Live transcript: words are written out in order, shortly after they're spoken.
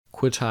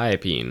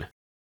Quetiapine,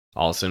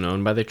 also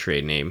known by the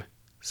trade name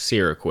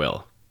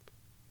Seroquel.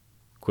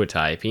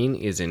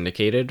 Quetiapine is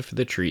indicated for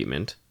the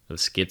treatment of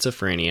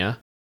schizophrenia,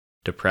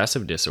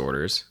 depressive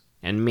disorders,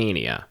 and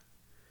mania,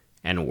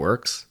 and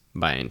works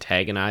by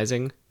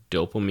antagonizing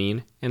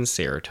dopamine and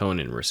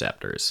serotonin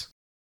receptors.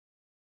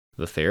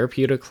 The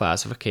therapeutic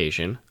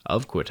classification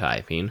of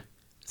quetiapine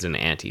is an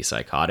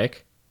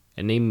antipsychotic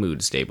and a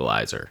mood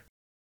stabilizer.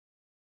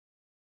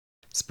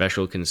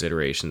 Special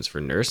considerations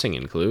for nursing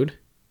include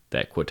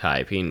that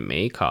quetiapine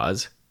may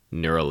cause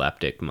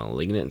neuroleptic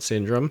malignant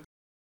syndrome,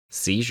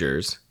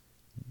 seizures,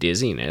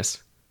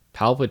 dizziness,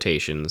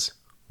 palpitations,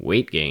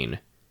 weight gain,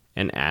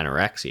 and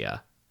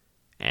anorexia,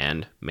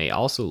 and may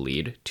also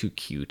lead to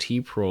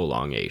QT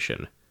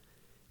prolongation,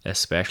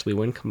 especially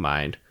when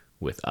combined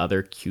with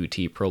other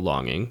QT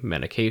prolonging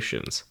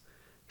medications,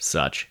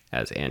 such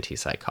as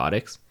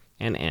antipsychotics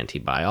and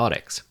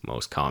antibiotics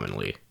most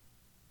commonly.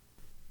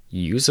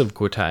 Use of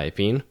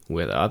quetiapine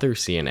with other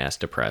CNS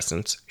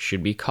depressants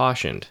should be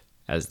cautioned,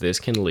 as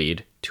this can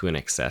lead to an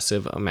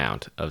excessive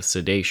amount of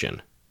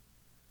sedation.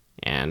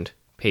 And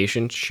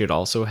patients should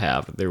also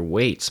have their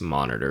weights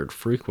monitored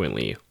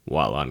frequently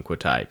while on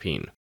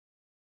quetiapine.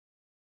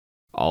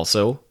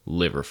 Also,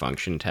 liver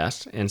function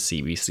tests and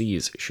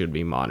CBCs should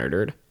be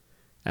monitored,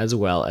 as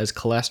well as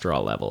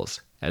cholesterol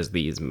levels, as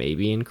these may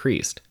be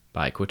increased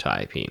by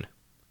quetiapine.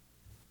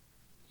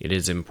 It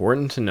is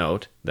important to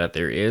note that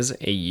there is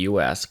a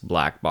U.S.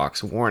 black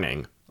box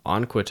warning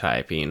on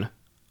quetiapine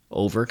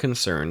over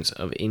concerns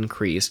of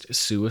increased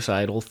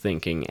suicidal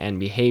thinking and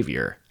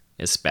behavior,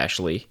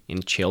 especially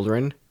in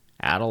children,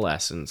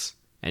 adolescents,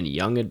 and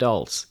young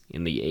adults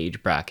in the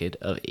age bracket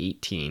of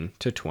 18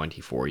 to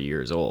 24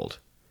 years old.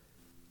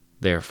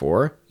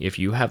 Therefore, if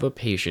you have a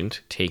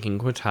patient taking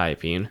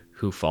quetiapine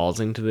who falls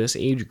into this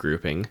age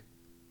grouping,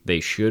 they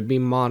should be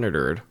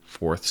monitored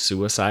for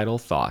suicidal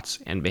thoughts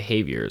and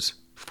behaviors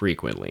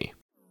frequently.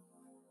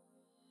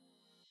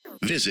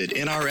 Visit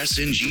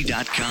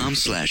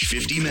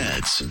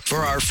nrsng.com/50meds for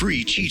our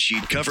free cheat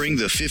sheet covering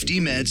the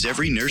 50 meds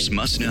every nurse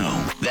must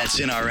know.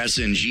 That's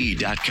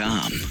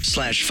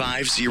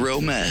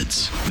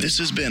nrsng.com/50meds. This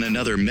has been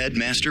another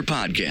MedMaster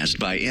podcast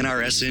by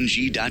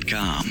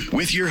nrsng.com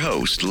with your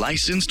host,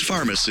 licensed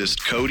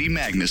pharmacist Cody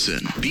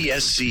Magnuson,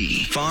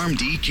 BSc,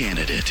 PharmD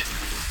candidate.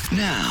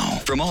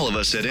 Now, from all of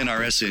us at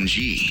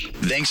NRSNG,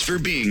 thanks for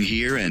being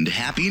here and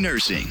happy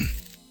nursing.